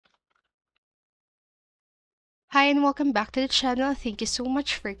Hi and welcome back to the channel. Thank you so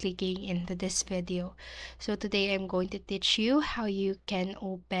much for clicking into this video. So today I'm going to teach you how you can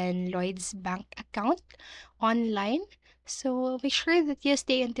open Lloyd's bank account online. So make sure that you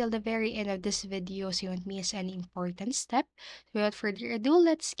stay until the very end of this video so you won't miss any important step. Without further ado,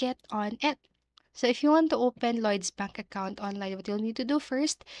 let's get on it. So if you want to open Lloyd's bank account online, what you'll need to do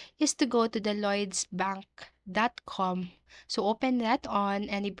first is to go to the lloydsbank.com. So open that on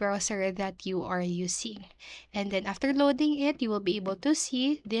any browser that you are using. And then after loading it, you will be able to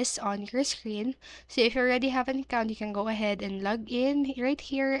see this on your screen. So if you already have an account, you can go ahead and log in right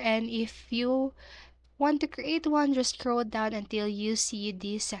here. And if you want to create one, just scroll down until you see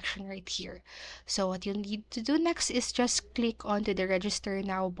this section right here. So what you'll need to do next is just click onto the register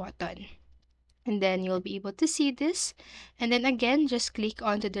now button. And then you'll be able to see this. And then again, just click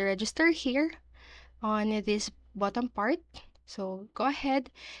onto the register here on this bottom part. So go ahead,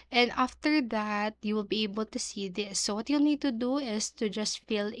 and after that you will be able to see this. So what you'll need to do is to just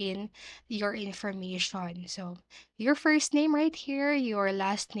fill in your information. So your first name right here, your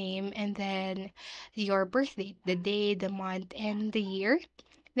last name, and then your birth date, the day, the month, and the year.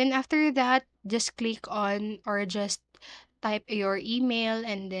 Then after that, just click on or just type your email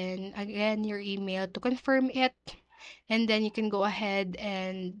and then again your email to confirm it. And then you can go ahead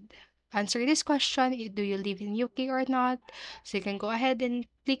and answer this question. Do you live in UK or not? So you can go ahead and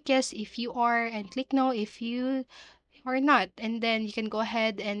click yes if you are and click no if you are not. And then you can go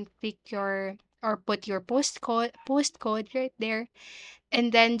ahead and click your or put your postcode right there.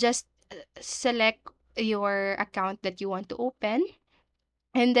 And then just select your account that you want to open,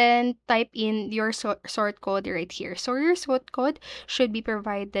 and then type in your sort code right here. So your sort code should be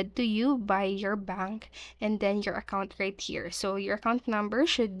provided to you by your bank, and then your account right here. So your account number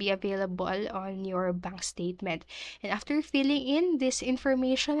should be available on your bank statement. And after filling in this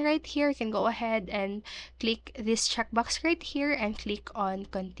information right here, you can go ahead and click this checkbox right here and click on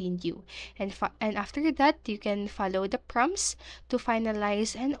continue. And after that, you can follow the prompts to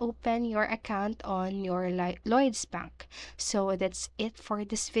finalize and open your account on your Lloyds Bank. So that's it for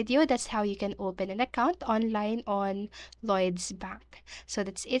this video. That's how you can open an account online on Lloyd's Bank. So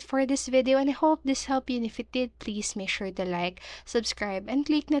that's it for this video, and I hope this helped you. And if it did, please make sure to like, subscribe, and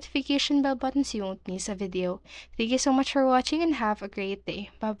click notification bell button so you won't miss a video. Thank you so much for watching and have a great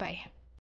day. Bye bye.